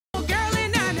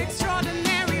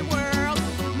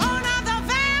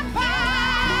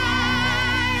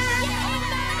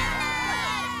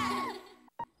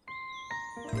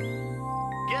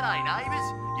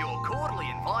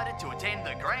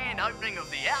opening of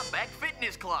the Outback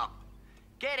Fitness Club.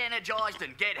 Get energised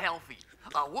and get healthy.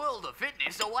 A world of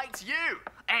fitness awaits you.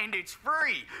 And it's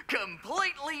free,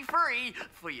 completely free,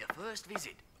 for your first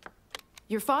visit.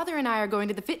 Your father and I are going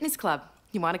to the fitness club.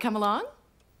 You want to come along?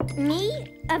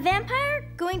 Me? A vampire?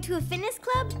 Going to a fitness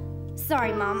club?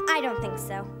 Sorry, Mom, I don't think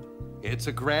so. It's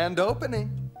a grand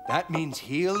opening. That means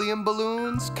helium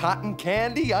balloons, cotton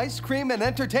candy, ice cream, and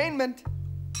entertainment.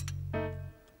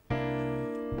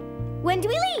 When do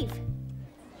we leave?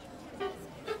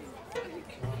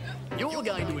 You're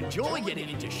going to enjoy getting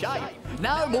into shape.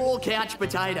 No more couch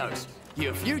potatoes.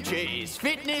 Your future is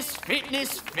fitness,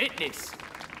 fitness, fitness.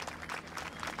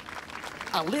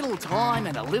 A little time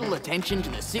and a little attention to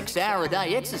the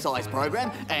 6-hour-a-day exercise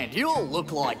program, and you'll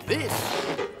look like this.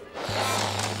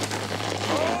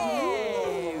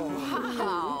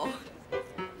 Wow.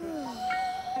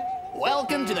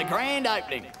 Welcome to the grand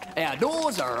opening. Our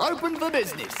doors are open for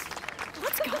business.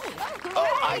 Let's go.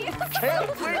 Oh, I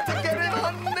can't wait to get in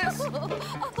on this.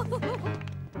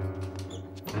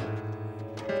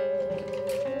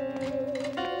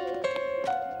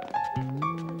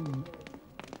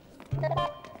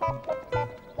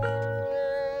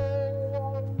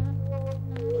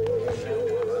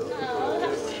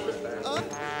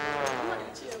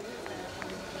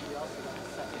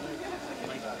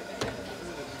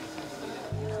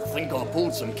 I think I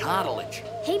pulled some cartilage.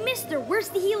 Hey, mister, where's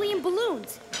the helium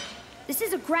balloons? This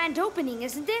is a grand opening,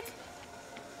 isn't it?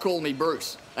 Call me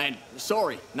Bruce. And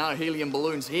sorry, no helium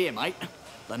balloons here, mate.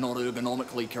 They're not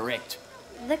ergonomically correct.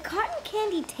 The cotton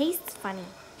candy tastes funny.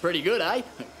 Pretty good, eh?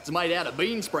 It's made out of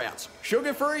bean sprouts.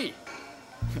 Sugar-free.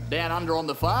 Down under on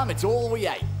the farm, it's all we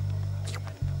ate.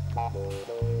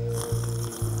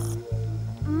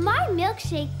 My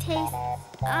milkshake tastes,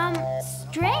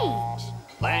 strange.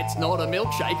 That's not a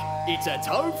milkshake, it's a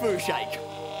tofu shake.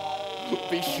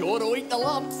 Be sure to eat the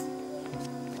lumps.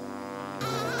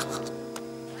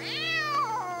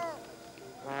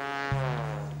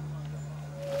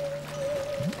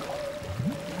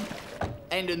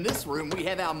 And in this room we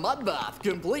have our mud bath,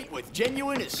 complete with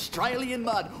genuine Australian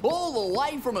mud, all the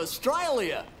way from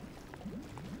Australia.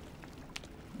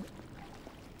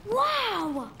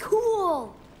 Wow,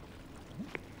 cool.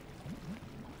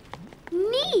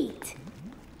 Neat.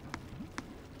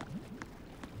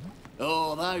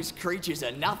 Oh, those creatures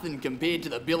are nothing compared to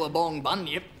the billabong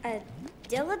bunyip. A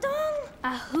dilladong?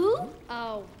 A who?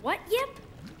 A what yip?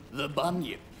 The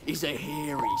bunyip is a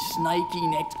hairy,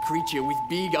 snaky-necked creature with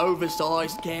big,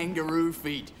 oversized kangaroo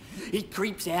feet. It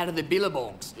creeps out of the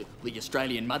billabongs, the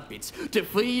Australian mudpits, to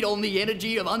feed on the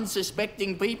energy of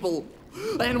unsuspecting people.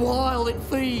 And while it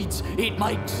feeds, it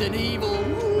makes an evil...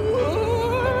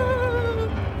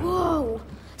 Whoa,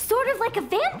 sort of like a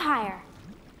vampire.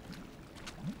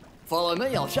 Follow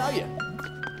me, I'll show you.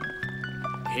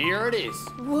 Here it is.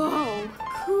 Whoa,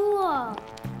 cool.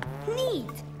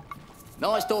 Neat.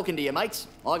 Nice talking to you, mates.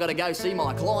 I gotta go see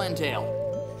my clientele.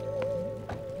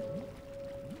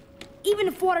 Even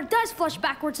if water does flush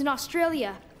backwards in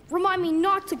Australia, remind me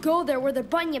not to go there where the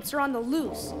bunyips are on the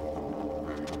loose.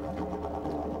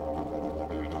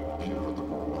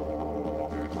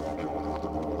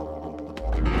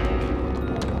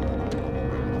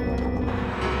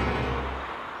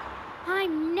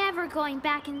 I'm never going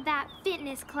back in that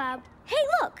fitness club. Hey,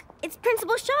 look, it's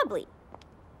Principal Charley.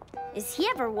 Is he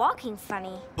ever walking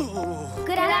funny?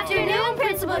 Good afternoon,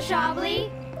 Principal Charley.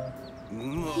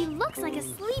 He looks like a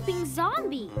sleeping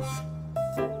zombie.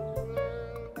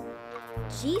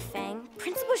 Gee, Fang,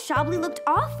 Principal Charley looked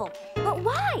awful. But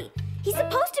why? He's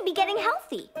supposed to be getting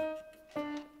healthy.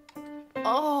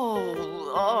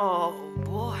 Oh,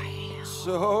 boy.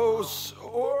 So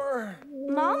sore.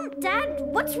 Mom, Dad,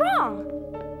 what's wrong?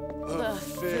 The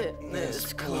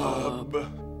fitness club.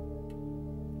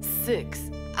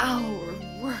 6-hour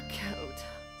workout.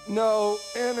 No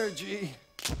energy.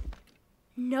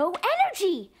 No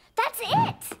energy. That's it.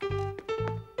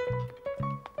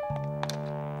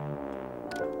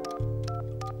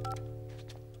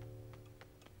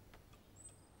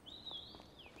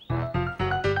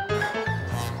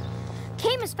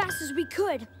 Came as fast as we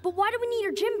could, but why do we need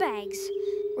our gym bags?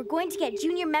 We're going to get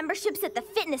junior memberships at the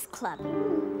fitness club.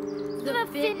 The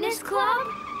fitness club?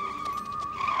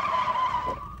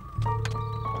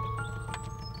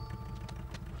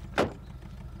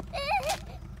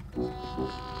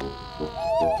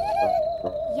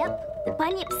 Yep, the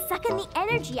bunyip's sucking the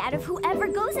energy out of whoever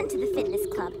goes into the fitness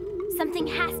club. Something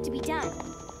has to be done.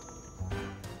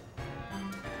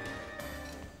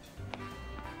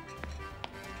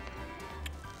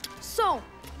 So,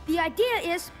 the idea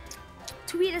is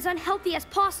to eat as unhealthy as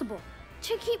possible.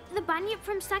 To keep the bunyip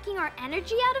from sucking our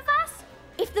energy out of us?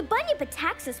 If the bunyip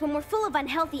attacks us when we're full of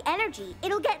unhealthy energy,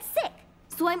 it'll get sick.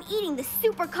 So I'm eating the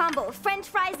super combo of French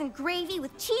fries and gravy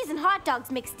with cheese and hot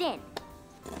dogs mixed in.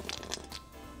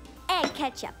 And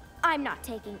ketchup. I'm not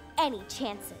taking any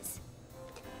chances.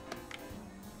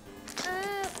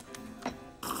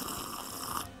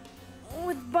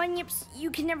 With bunyips,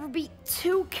 you can never be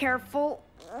too careful.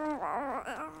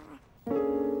 I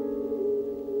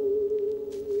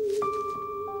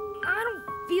don't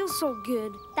feel so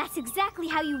good. That's exactly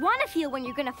how you want to feel when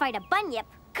you're gonna fight a bunyip.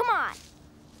 Come on.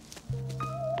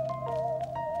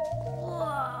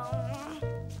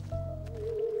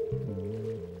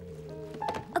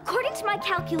 According to my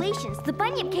calculations, the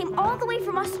bunyip came all the way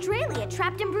from Australia,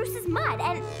 trapped in Bruce's mud,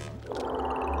 and...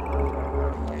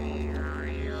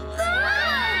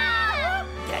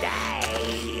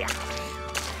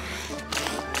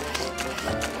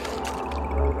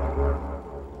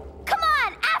 Come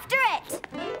on, after it!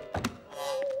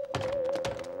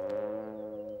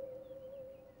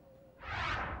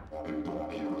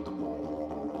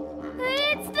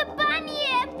 It's the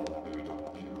bunyip!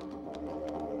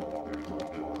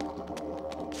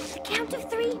 At the count of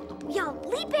 3, we all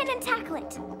leap in and tackle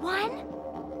it. 1,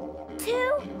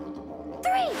 2,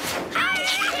 3.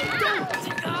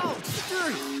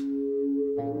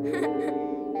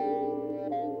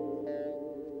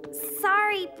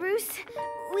 Sorry, Bruce.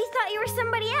 We thought you were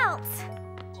somebody else.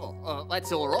 Oh,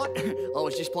 that's all right. I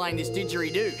was just playing this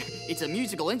didgeridoo. It's a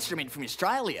musical instrument from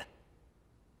Australia.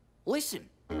 Listen.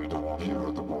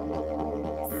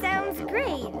 Sounds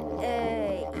great.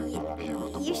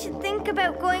 You should think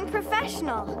about going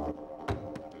professional.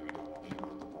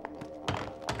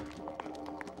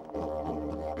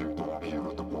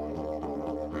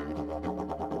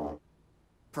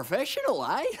 Professional,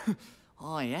 eh?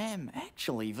 I am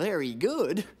actually very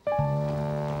good.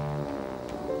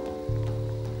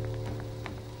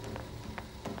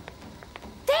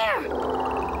 There!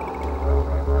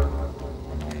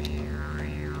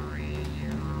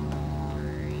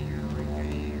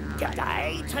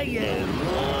 G'day to you.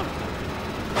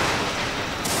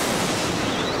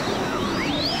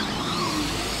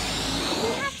 We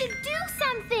have to do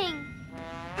something!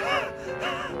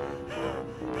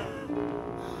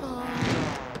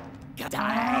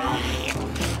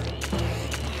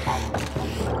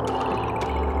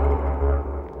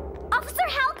 Officer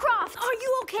Halcroft! Are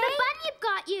you okay? The bunyip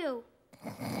got you!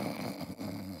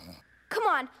 Come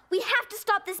on, we have to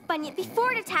stop this bunyip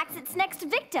before it attacks its next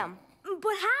victim.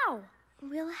 But how?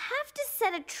 We'll have to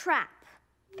set a trap.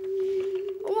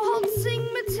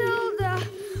 Waltzing Matilda,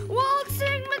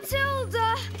 waltzing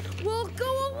Matilda, we'll go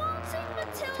a waltzing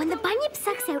Matilda. When the bunyip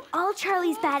sucks out all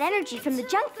Charlie's bad energy from the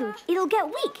junk food, it'll get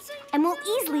weak, and we'll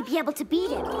easily be able to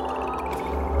beat it.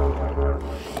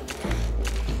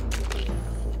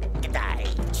 G'day,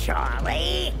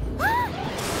 Charley.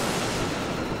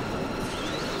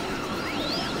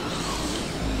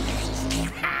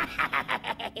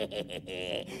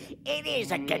 It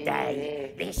is a good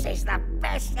day. This is the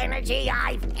best energy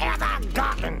I've ever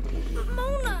gotten.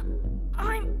 Mona,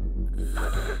 I'm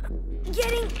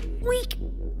getting weak.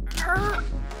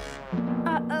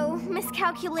 Uh-oh,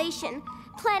 miscalculation.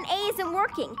 Plan A isn't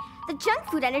working. The junk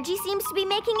food energy seems to be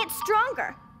making it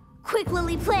stronger. Quick,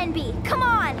 Lily, Plan B. Come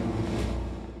on.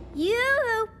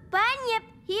 Yoo-hoo, bunyip.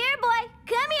 Here, boy.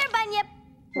 Come here, bunyip.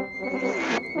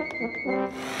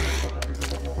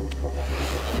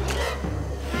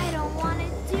 I don't want to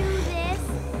do this.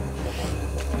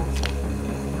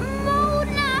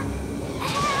 Mona!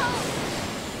 Help!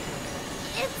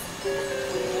 It's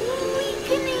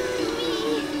weakening me.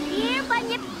 Here,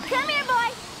 bunyip. Come here, boy.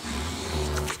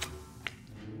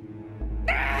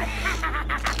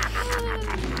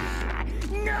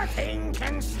 Nothing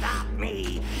can stop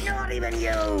me. Not even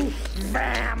you,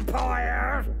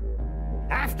 vampire.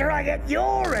 After I get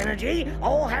your energy,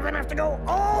 I'll have to go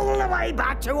all the way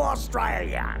back to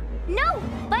Australia. No,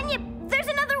 bunyip, there's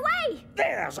another way.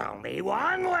 There's only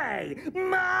one way.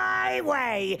 My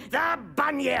way. The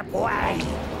bunyip way.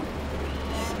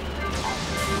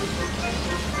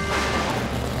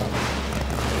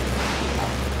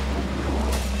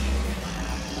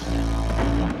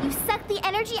 You suck the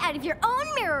energy out of your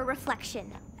own mirror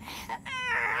reflection.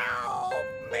 Help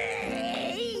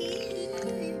me.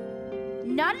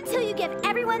 Not until you give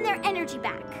everyone their energy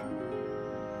back.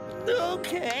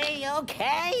 Okay.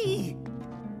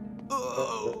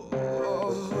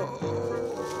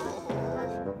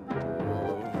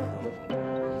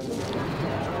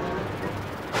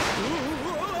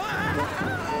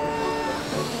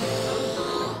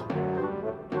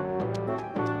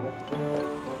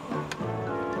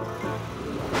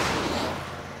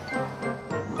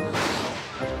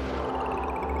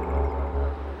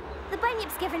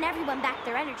 Bunyip's given everyone back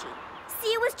their energy.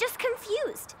 Sia was just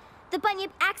confused. The Bunyip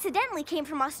accidentally came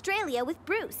from Australia with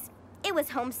Bruce. It was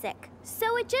homesick.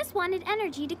 So it just wanted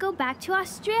energy to go back to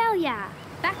Australia.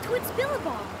 Back to its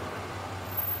billabong.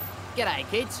 G'day,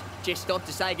 kids. Just stopped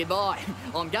to say goodbye.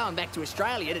 I'm going back to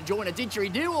Australia to join a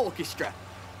didgeridoo orchestra.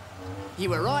 You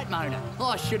were right, Mona.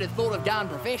 I should have thought of going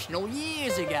professional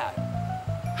years ago.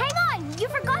 Hang on! You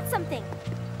forgot something.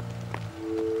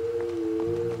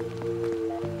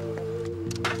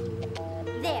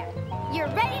 There. You're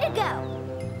ready to go.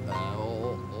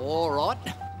 All right.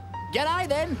 G'day,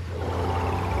 then.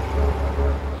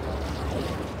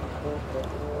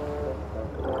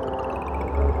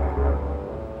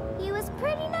 He was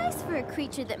pretty nice for a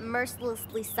creature that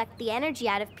mercilessly sucked the energy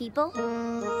out of people.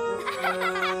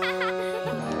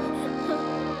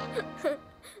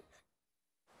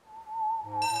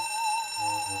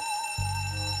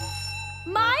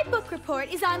 My book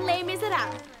report is on Les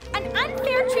Miserables, an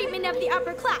unfair treatment of the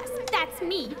upper class. That's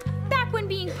me, back when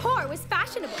being poor was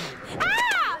fashionable.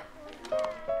 Ah!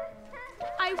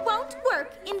 I won't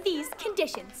work in these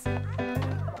conditions.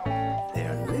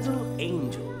 They're little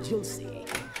angels, you'll see.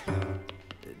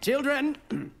 Children,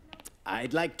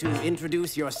 I'd like to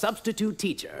introduce your substitute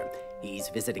teacher. He's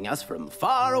visiting us from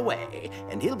far away,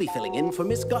 and he'll be filling in for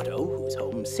Miss Gatto, who's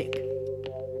homesick.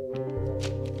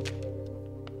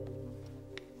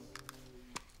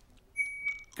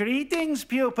 Greetings,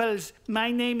 pupils.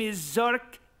 My name is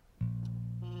Zork.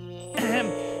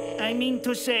 I mean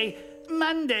to say,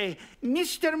 Monday.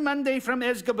 Mr. Monday from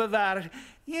Escobar.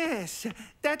 Yes,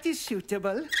 that is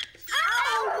suitable.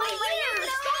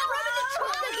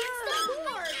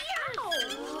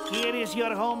 Here is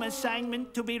your home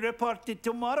assignment to be reported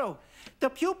tomorrow. The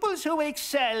pupils who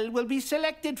excel will be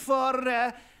selected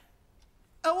for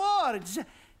awards.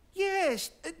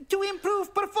 Yes, to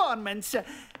improve performance.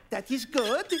 That is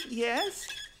good, yes.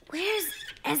 Where's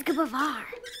Escobar?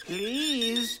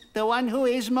 Please, the one who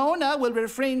is Mona will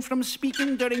refrain from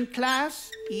speaking during class,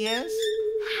 yes?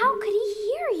 How could he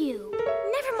hear you?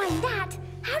 Never mind that.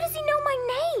 How does he know my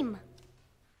name?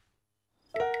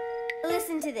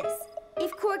 Listen to this.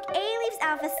 If Quark A leaves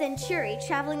Alpha Centauri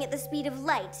traveling at the speed of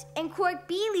light, and Quark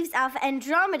B leaves Alpha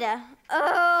Andromeda,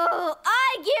 oh,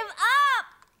 I give up!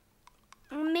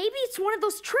 Maybe it's one of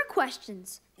those trick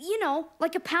questions. You know,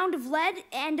 like a pound of lead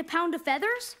and a pound of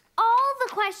feathers. All the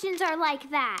questions are like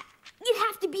that. You'd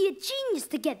have to be a genius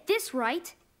to get this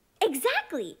right.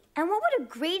 Exactly. And what would a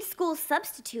grade school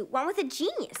substitute want with a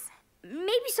genius?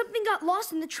 Maybe something got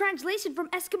lost in the translation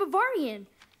from Escobarian.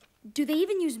 Do they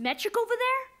even use metric over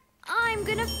there? I'm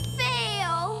gonna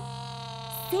fail.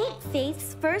 St.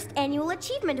 Faith's first annual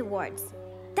achievement awards.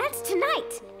 That's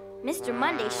tonight. Mr.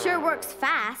 Monday sure works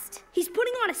fast. He's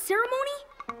putting on a ceremony?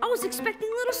 I was expecting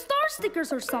little star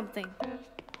stickers or something.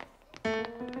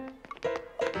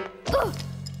 Ugh.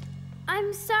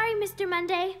 I'm sorry, Mr.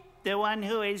 Monday. The one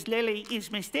who is Lily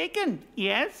is mistaken,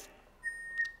 yes?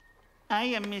 I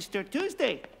am Mr.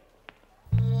 Tuesday.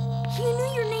 He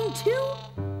knew your name too?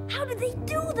 How did they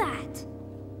do that?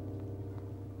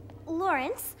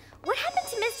 Lawrence, what happened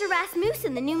to Mr.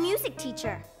 Rasmussen, the new music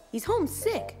teacher? He's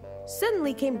homesick.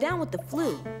 Suddenly came down with the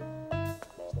flu.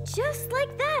 Just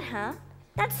like that, huh?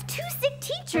 That's 2 sick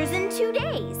teachers in 2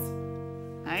 days.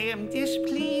 I am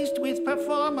displeased with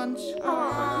performance.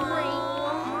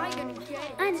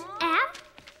 An F?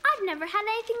 I've never had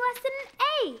anything less than an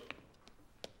A.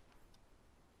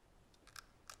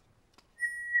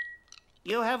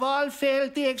 You have all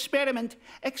failed the experiment,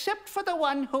 except for the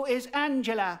one who is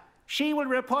Angela. She will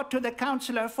report to the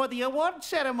counselor for the award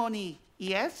ceremony,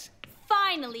 yes?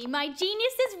 Finally, my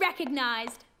genius is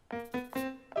recognized.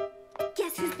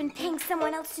 Guess who's been paying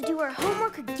someone else to do her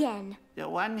homework again? The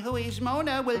one who is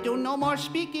Mona will do no more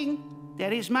speaking.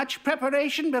 There is much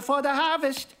preparation before the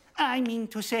harvest. I mean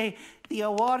to say, the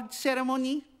award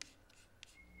ceremony.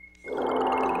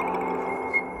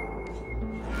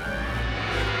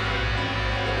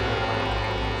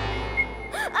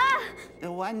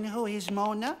 The one who is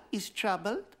Mona is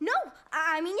troubled? No,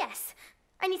 I mean yes.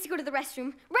 I need to go to the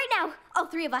restroom. Right now, all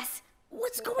 3 of us.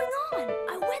 What's going on?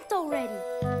 I went already.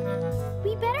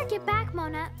 We better get back,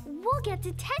 Mona. We'll get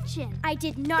detention. I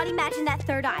did not imagine that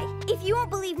third eye. If you won't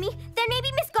believe me, then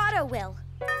maybe Miss Gatto will.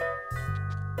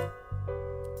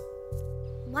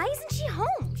 Why isn't she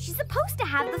home? She's supposed to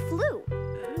have the flu.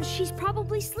 She's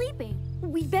probably sleeping.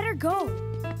 We better go.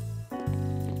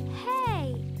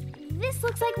 Hey, this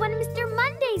looks like one of Mr.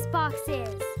 Monday's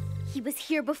boxes. He was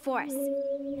here before us,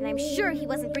 and I'm sure he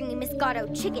wasn't bringing Miss Gatto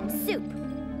chicken soup.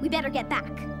 We better get back.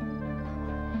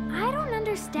 I don't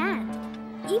understand.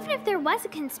 Even if there was a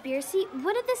conspiracy,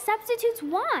 what did the substitutes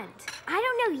want? I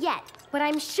don't know yet, but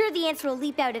I'm sure the answer will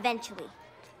leap out eventually.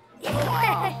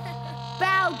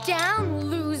 Bow down,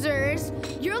 losers.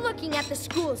 You're looking at the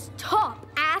school's top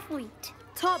athlete.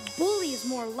 Top bully is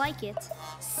more like it.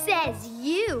 Says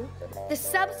you. The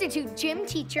substitute gym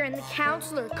teacher and the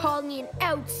counselor called me an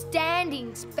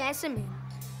outstanding specimen.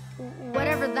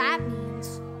 Whatever that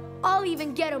means. I'll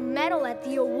even get a medal at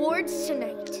the awards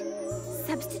tonight.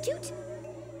 Substitute?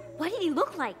 What did he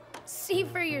look like? See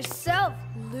for yourself,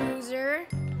 loser.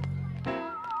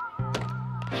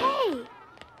 Hey!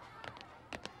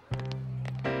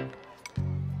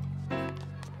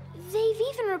 They've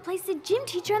even replaced the gym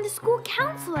teacher and the school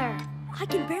counselor. I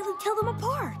can barely tell them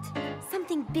apart.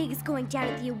 Something big is going down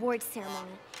at the awards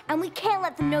ceremony, and we can't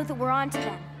let them know that we're on to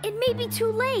them. It may be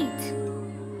too late.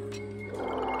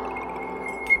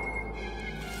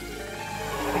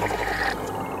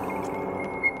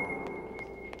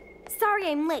 Sorry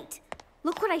I'm late.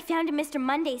 Look what I found in Mr.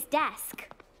 Monday's desk.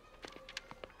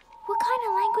 What kind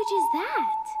of language is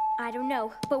that? I don't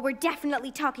know, but we're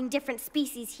definitely talking different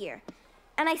species here.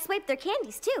 And I swiped their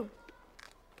candies, too.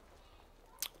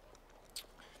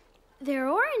 They're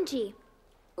orangey.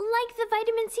 Like the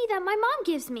vitamin C that my mom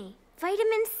gives me.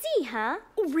 Vitamin C, huh?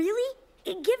 Oh, really?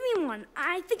 Give me one.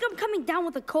 I think I'm coming down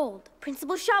with a cold.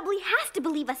 Principal Charley has to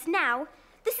believe us now.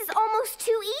 This is almost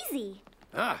too easy.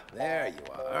 Ah, there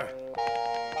you are.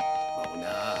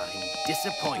 Mona, I'm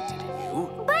disappointed in you.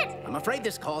 But... I'm afraid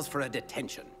this calls for a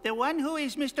detention. The one who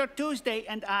is Mr. Tuesday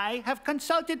and I have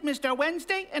consulted Mr.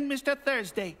 Wednesday and Mr.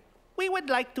 Thursday. We would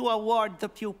like to award the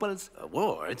pupils...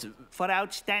 Awards? For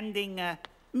outstanding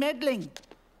meddling.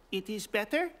 It is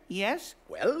better, yes?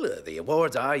 Well, the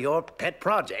awards are your pet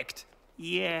project.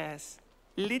 Yes.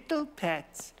 Little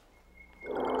pets.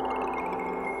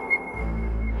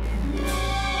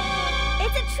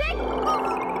 It's a trick!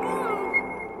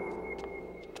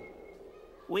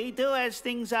 We do as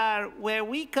things are where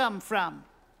we come from.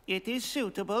 It is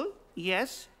suitable,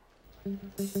 yes?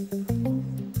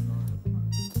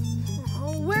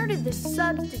 Where did the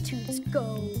substitutes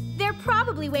go? They're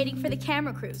probably waiting for the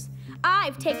camera crews.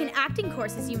 I've taken acting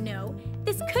courses, you know.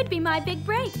 This could be my big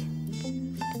break.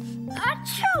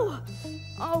 Achoo!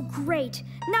 Oh, great.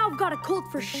 Now I've got a cold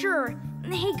for sure.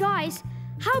 Hey, guys,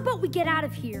 how about we get out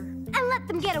of here? And let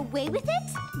them get away with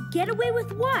it? Get away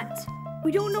with what?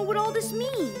 We don't know what all this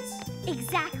means.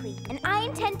 Exactly, and I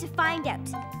intend to find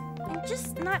out. I'm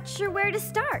just not sure where to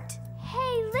start.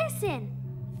 Hey, listen.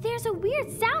 There's a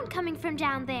weird sound coming from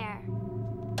down there.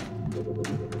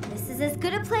 This is as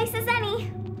good a place as any.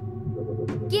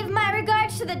 Give my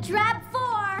regards to the Drab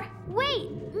 4. Wait,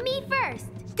 me first.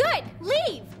 Good,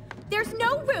 leave. There's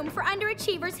no room for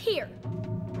underachievers here.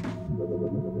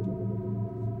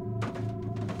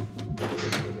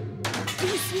 Do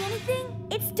you see anything?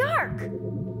 It's dark.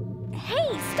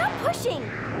 Hey, stop pushing.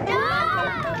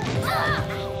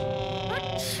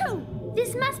 Achoo!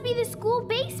 This must be the school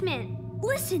basement.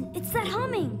 Listen, it's that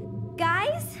humming.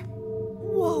 Guys?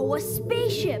 Whoa, a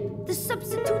spaceship. The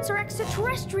substitutes are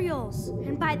extraterrestrials.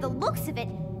 And by the looks of it,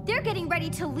 they're getting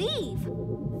ready to leave.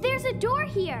 There's a door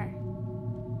here.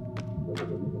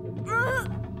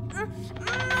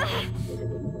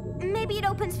 Maybe it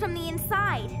opens from the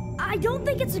inside. I don't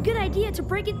think it's a good idea to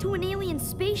break into an alien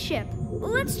spaceship.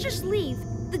 Let's just leave.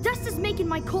 The dust is making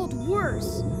my cold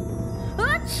worse.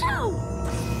 Achoo!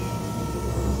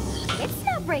 It's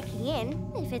not breaking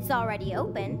in, if it's already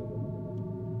open.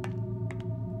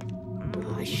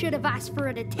 I should have asked for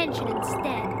a detention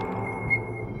instead.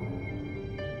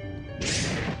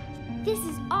 This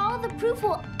is all the proof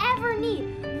we'll ever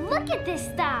need. Look at this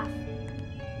stuff.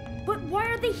 But why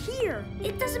are they here?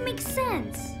 It doesn't make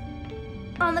sense.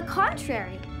 On the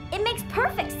contrary, it makes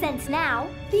perfect sense now.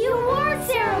 The award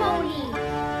ceremony!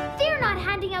 They're not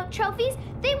handing out trophies.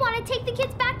 They want to take the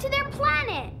kids back to their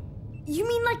planet. You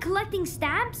mean like collecting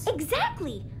stamps?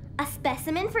 Exactly. A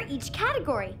specimen for each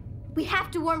category. We have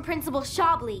to warn Principal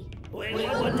Charley. We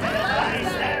wouldn't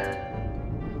advise that.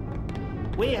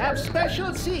 We have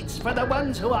special seats for the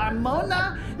ones who are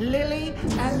Mona, Lily,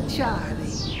 and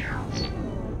Charley.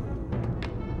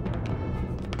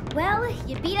 Well,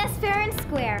 you beat us fair and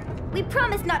square. We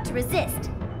promise not to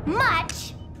resist.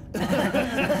 Much.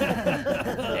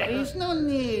 There is no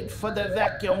need for the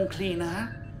vacuum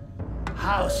cleaner.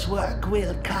 Housework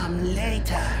will come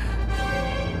later.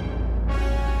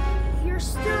 You're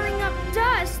stirring up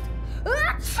dust.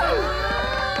 Your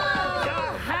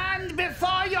hand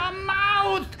before your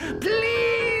mouth,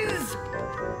 please!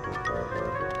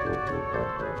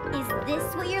 Is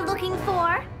this what you're looking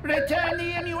for? Return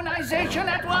the immunization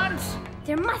at once!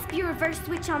 There must be a reverse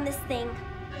switch on this thing.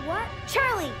 What?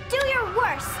 Charley, do your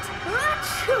worst!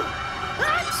 Achoo!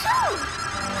 Achoo!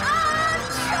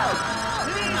 Achoo!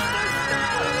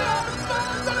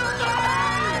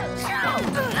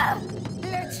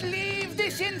 Let's leave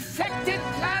this infected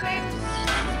planet!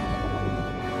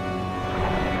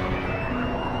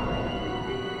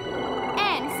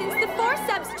 And since the 4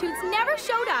 substitutes never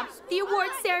showed up, the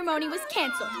awards ceremony was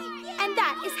canceled. And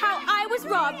that is how I was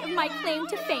robbed of my claim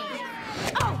to fame.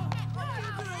 Oh!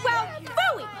 Well,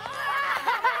 phooey!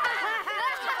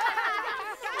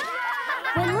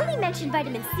 When Lily mentioned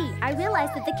vitamin C, I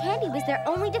realized that the candy was their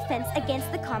only defense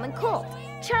against the common cold.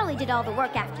 Charley did all the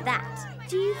work after that.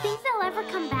 Do you think they'll ever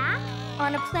come back?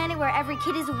 On a planet where every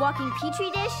kid is a walking petri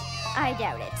dish? I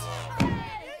doubt it.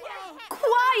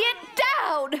 Quiet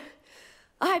down!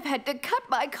 I've had to cut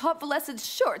my convalescence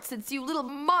short since you little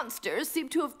monsters seem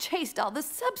to have chased all the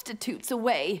substitutes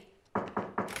away.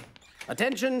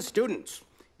 Attention, students.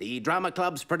 The Drama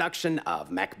Club's production of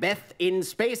Macbeth in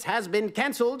Space has been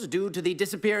canceled due to the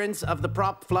disappearance of the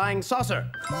prop flying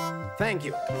saucer. Thank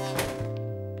you.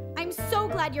 I'm so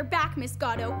glad you're back, Miss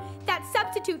Gatto. That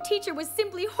substitute teacher was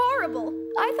simply horrible.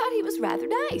 I thought he was rather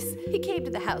nice. He came to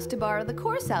the house to borrow the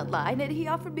course outline, and he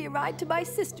offered me a ride to my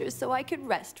sister's so I could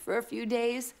rest for a few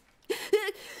days.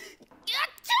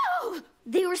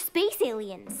 They were space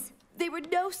aliens. They were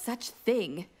no such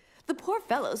thing. The poor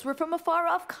fellows were from a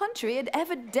far-off country and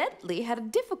evidently had a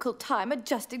difficult time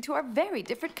adjusting to our very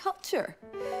different culture.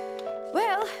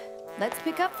 Well, let's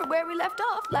pick up from where we left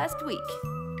off last week.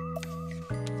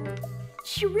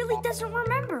 She really doesn't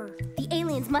remember. The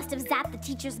aliens must have zapped the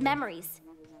teacher's memories.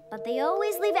 But they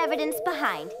always leave evidence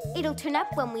behind. It'll turn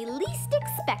up when we least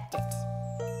expect it.